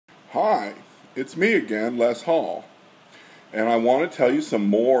Hi, it's me again, Les Hall, and I want to tell you some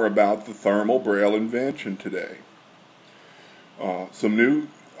more about the thermal Braille invention today. Some new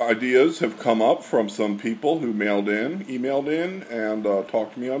ideas have come up from some people who emailed in, and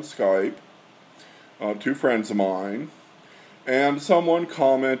talked to me on Skype, two friends of mine, and someone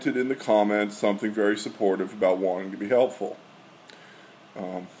commented in the comments something very supportive about wanting to be helpful.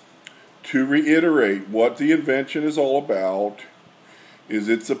 To reiterate, what the invention is all about is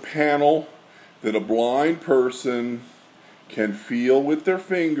it's a panel that a blind person can feel with their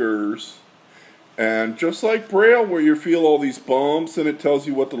fingers, and just like Braille where you feel all these bumps and it tells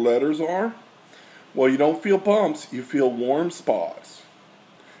you what the letters are, well, you don't feel bumps, you feel warm spots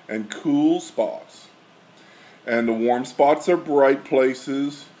and cool spots. And the warm spots are bright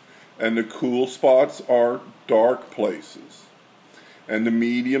places and the cool spots are dark places. And the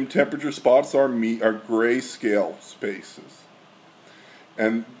medium temperature spots are grayscale spaces.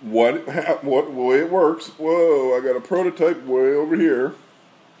 And what way it works, whoa, I got a prototype way over here,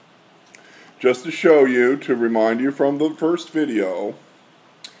 just to show you, to remind you from the first video.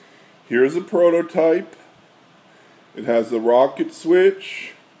 Here's a prototype. It has the rocket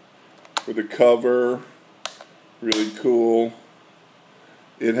switch for the cover, really cool.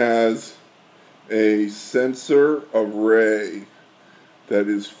 It has a sensor array that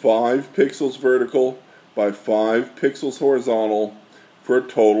is 5 pixels vertical by 5 pixels horizontal, for a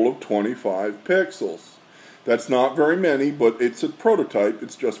total of 25 pixels. That's not very many, but it's a prototype.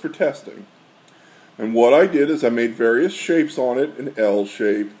 It's just for testing. And what I did is I made various shapes on it, an L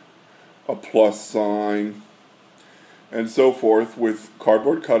shape, a plus sign, and so forth, with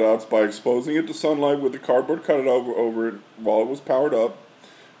cardboard cutouts by exposing it to sunlight with the cardboard cutout over it while it was powered up.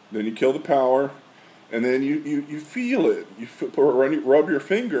 Then you kill the power, and then you feel it. Rub your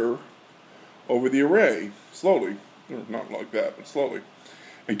finger over the array, slowly. Not like that, but slowly.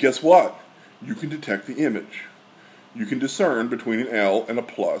 And guess what? You can detect the image. You can discern between an L and a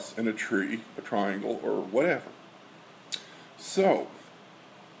plus and a tree, a triangle, or whatever. So,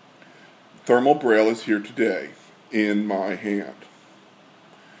 thermal Braille is here today in my hand.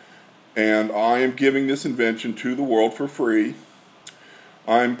 And I am giving this invention to the world for free.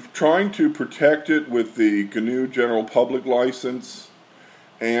 I'm trying to protect it with the GNU General Public License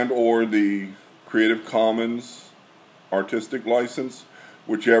and or the Creative Commons artistic license,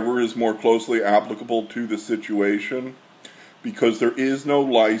 whichever is more closely applicable to the situation, because there is no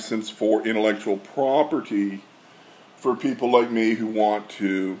license for intellectual property for people like me who want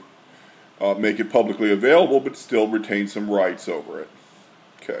to make it publicly available but still retain some rights over it.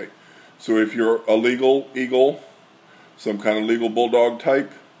 Okay, so if you're a legal eagle, some kind of legal bulldog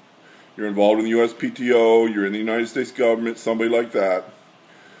type, you're involved in the USPTO, you're in the United States government, somebody like that,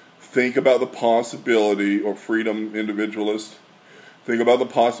 think about the possibility, or freedom individualist, think about the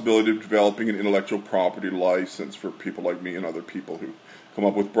possibility of developing an intellectual property license for people like me and other people who come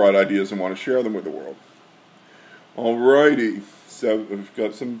up with bright ideas and want to share them with the world. Alrighty, so we've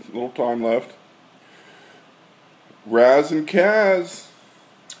got some little time left. Raz and Kaz,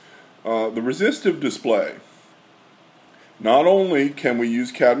 the resistive display. Not only can we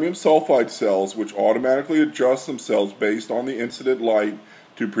use cadmium sulfide cells, which automatically adjust themselves based on the incident light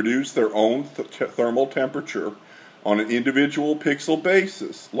to produce their own thermal temperature on an individual pixel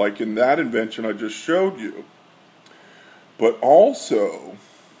basis, like in that invention I just showed you, but also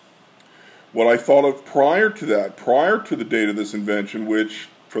what I thought of prior to that, prior to the date of this invention, which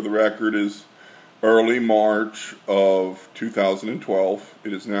for the record is early March of 2012.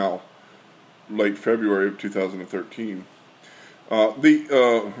 It is now late February of 2013. No,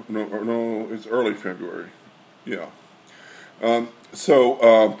 it's early February. Yeah.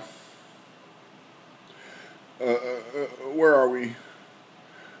 Where are we?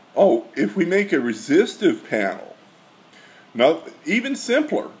 Oh, if we make a resistive panel, now even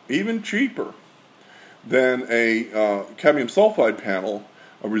simpler, even cheaper than a cadmium sulfide panel,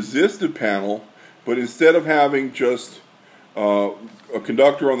 a resistive panel, but instead of having just a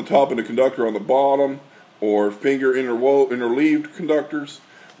conductor on the top and a conductor on the bottom, or finger interleaved conductors,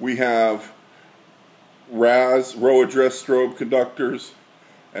 we have RAS, row address strobe conductors,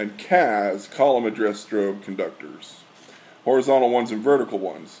 and CAS, column address strobe conductors, horizontal ones and vertical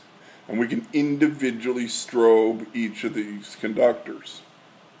ones. And we can individually strobe each of these conductors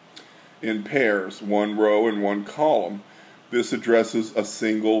in pairs, one row and one column. This addresses a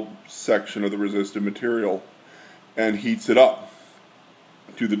single section of the resistive material and heats it up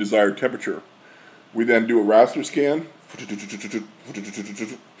to the desired temperature. We then do a raster scan,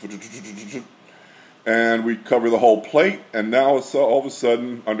 and we cover the whole plate, and now all of a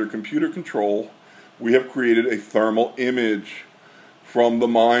sudden, under computer control, we have created a thermal image from the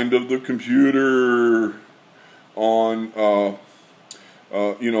mind of the computer on,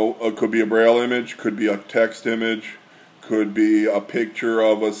 it could be a Braille image, could be a text image, could be a picture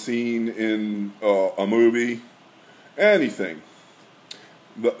of a scene in a movie, anything.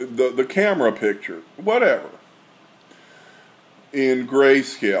 The camera picture, whatever. In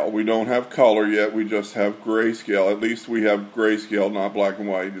grayscale. We don't have color yet, we just have grayscale. At least we have grayscale, not black and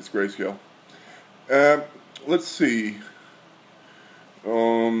white, it's grayscale. Let's see.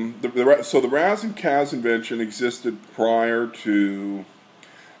 So the RAS and CAS invention existed prior to,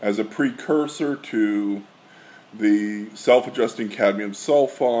 as a precursor to the self-adjusting cadmium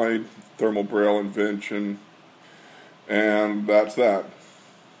sulfide thermal Braille invention, and that's that.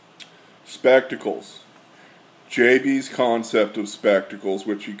 Spectacles. JB's concept of spectacles,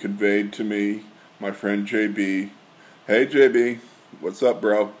 which he conveyed to me, my friend JB. Hey JB, what's up,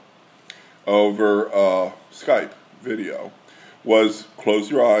 bro? Over Skype video, was close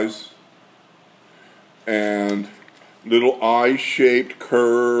your eyes and little eye-shaped,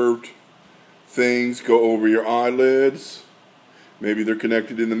 curved things go over your eyelids. Maybe they're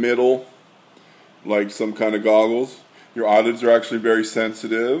connected in the middle, like some kind of goggles. Your eyelids are actually very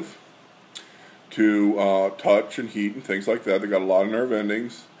sensitive to touch and heat and things like that. They got a lot of nerve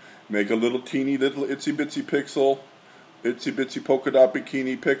endings. Make a little teeny little itsy bitsy pixel, itsy bitsy polka dot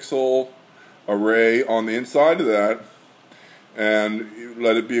bikini pixel array on the inside of that, and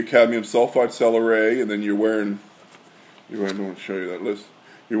let it be a cadmium sulfide cell array. And then I don't want to show you that list.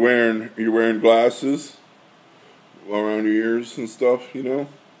 You're wearing glasses around your ears and stuff,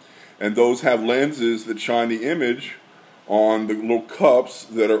 and those have lenses that shine the image on the little cups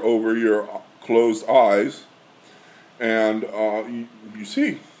that are over your closed eyes, and you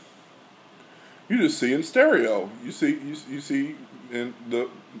just see in stereo. You see in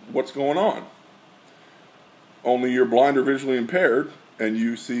what's going on. Only you're blind or visually impaired, and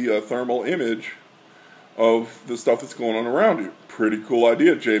you see a thermal image of the stuff that's going on around you. Pretty cool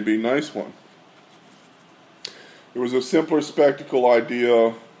idea, JB. Nice one. It was a simpler spectacle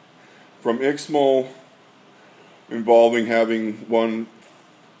idea from IXMO involving having one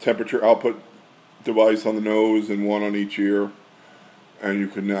temperature output device on the nose and one on each ear, and you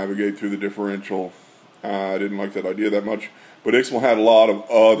could navigate through the differential. I didn't like that idea that much, but IXMO had a lot of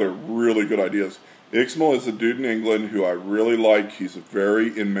other really good ideas. IXMO is a dude in England who I really like. He's a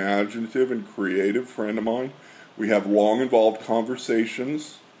very imaginative and creative friend of mine. We have long, involved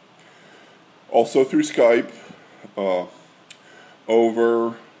conversations, also through Skype,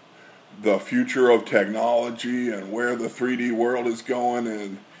 over the future of technology and where the 3D world is going,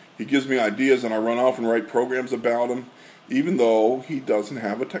 and he gives me ideas and I run off and write programs about them, even though he doesn't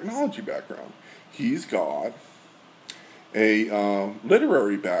have a technology background. He's got a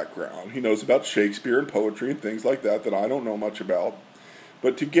literary background. He knows about Shakespeare and poetry and things like that I don't know much about.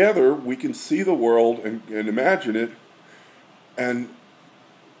 But together we can see the world and imagine it, and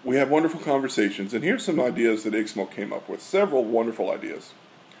we have wonderful conversations. And here's some ideas that IXMO came up with. Several wonderful ideas.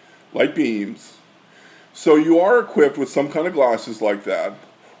 Light beams. So you are equipped with some kind of glasses like that,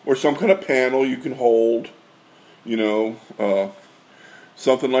 or some kind of panel you can hold,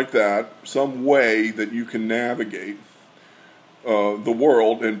 something like that, some way that you can navigate the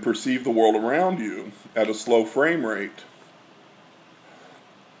world and perceive the world around you at a slow frame rate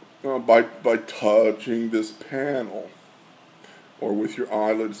by touching this panel or with your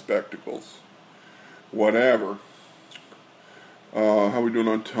eyelid spectacles, whatever. How are we doing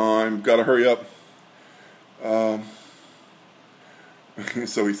on time? Gotta hurry up.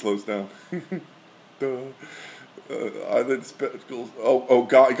 So he slows down. Eyelid spectacles.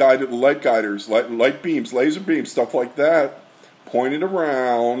 Guided light guiders, light beams, laser beams, stuff like that, pointed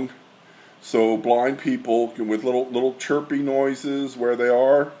around, so blind people can, with little chirpy noises where they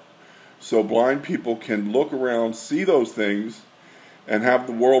are, so blind people can look around, see those things, and have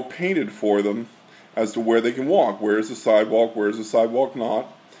the world painted for them as to where they can walk. Where is the sidewalk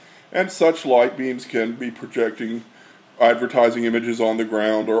not? And such light beams can be projecting advertising images on the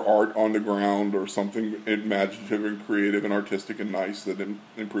ground, or art on the ground, or something imaginative and creative and artistic and nice that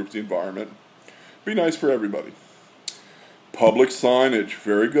improves the environment. Be nice for everybody. Public signage.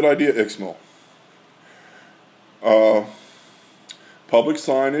 Very good idea, IXMO. Public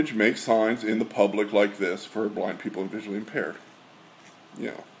signage, make signs in the public like this for blind people and visually impaired.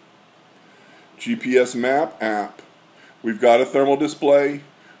 Yeah. GPS map app. We've got a thermal display.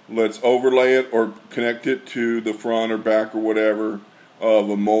 Let's overlay it or connect it to the front or back or whatever of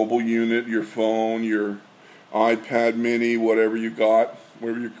a mobile unit, your phone, your iPad mini, whatever you got,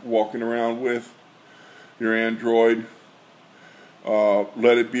 whatever you're walking around with, your Android.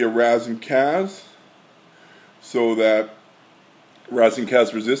 Let it be a RAS and CAS so that resin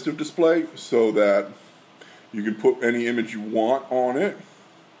cast resistive display so that you can put any image you want on it,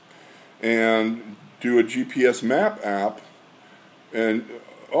 and do a GPS map app, and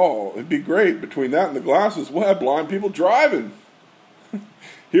oh, it'd be great. Between that and the glasses, we'll have blind people driving.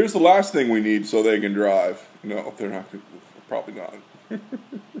 Here's the last thing we need so they can drive. No, they're not. Probably not.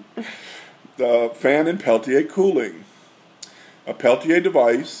 The fan and Peltier cooling. A Peltier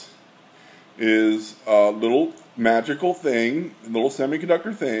device is a little magical thing, a little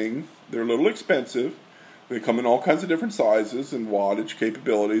semiconductor thing. They're a little expensive. They come in all kinds of different sizes and wattage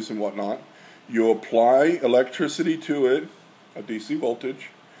capabilities and whatnot. You apply electricity to it, a DC voltage,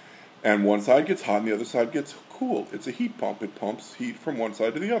 and one side gets hot and the other side gets cool. It's a heat pump. It pumps heat from one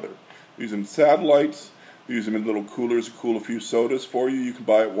side to the other. They use them in satellites. They use them in little coolers to cool a few sodas for you. You can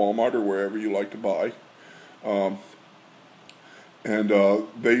buy at Walmart or wherever you like to buy.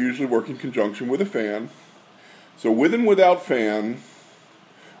 They usually work in conjunction with a fan. So with and without fan,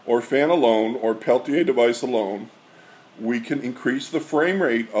 or fan alone, or Peltier device alone, we can increase the frame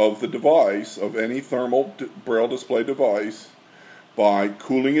rate of the device, of any thermal Braille display device, by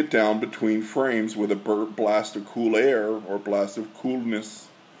cooling it down between frames with a blast of cool air or blast of coolness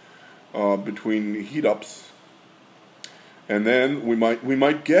between heat ups. And then we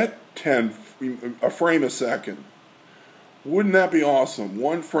might get a frame a second. Wouldn't that be awesome?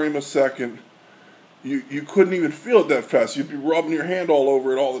 1 frame a second. You couldn't even feel it that fast. You'd be rubbing your hand all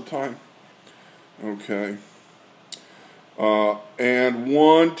over it all the time. Okay. And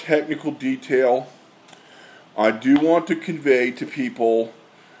one technical detail I do want to convey to people.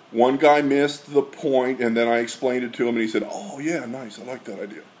 One guy missed the point, and then I explained it to him, and he said, "Oh, yeah, nice. I like that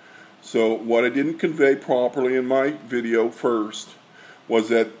idea." So what I didn't convey properly in my video first was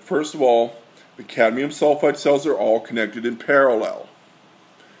that, first of all, the cadmium sulfide cells are all connected in parallel.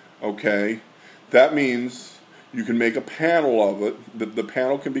 Okay? That means you can make a panel of it. The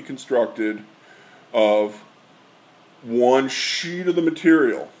panel can be constructed of one sheet of the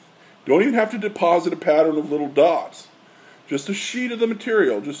material. Don't even have to deposit a pattern of little dots. Just a sheet of the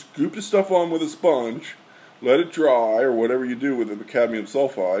material. Just scoop the stuff on with a sponge, let it dry, or whatever you do with the cadmium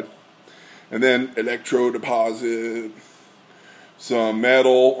sulfide, and then electrode deposit some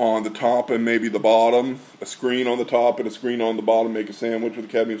metal on the top and maybe the bottom, a screen on the top and a screen on the bottom, make a sandwich with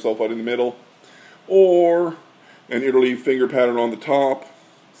the cadmium sulfide in the middle, or an interleave finger pattern on the top,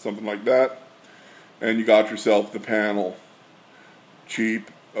 something like that, and you got yourself the panel. Cheap,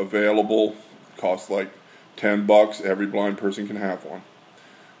 available, costs like $10. Every blind person can have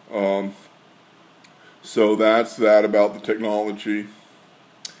one. So that's that about the technology.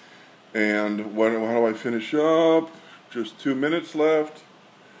 And how do I finish up? Just 2 minutes left.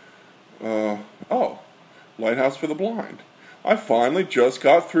 Lighthouse for the Blind. I finally just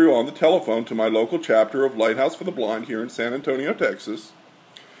got through on the telephone to my local chapter of Lighthouse for the Blind here in San Antonio, Texas.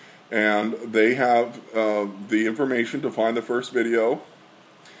 And they have the information to find the first video.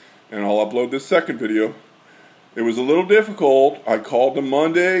 And I'll upload this second video. It was a little difficult. I called them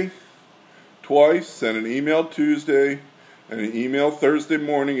Monday twice, sent an email Tuesday, and an email Thursday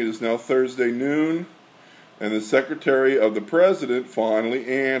morning. It is now Thursday noon. And the Secretary of the President finally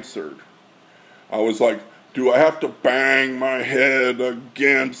answered. I was like, do I have to bang my head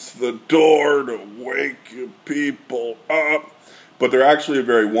against the door to wake people up? But they're actually a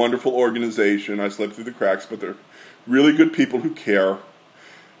very wonderful organization. I slipped through the cracks, but they're really good people who care.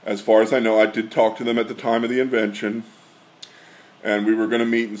 As far as I know, I did talk to them at the time of the invention. And we were going to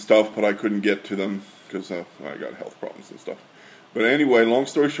meet and stuff, but I couldn't get to them because I got health problems and stuff. But anyway, long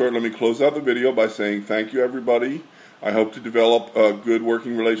story short, let me close out the video by saying thank you, everybody. I hope to develop a good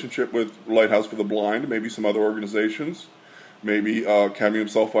working relationship with Lighthouse for the Blind, maybe some other organizations, maybe a cadmium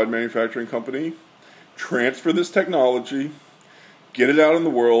sulfide manufacturing company. Transfer this technology, get it out in the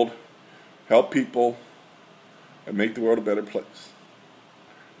world, help people, and make the world a better place.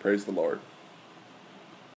 Praise the Lord.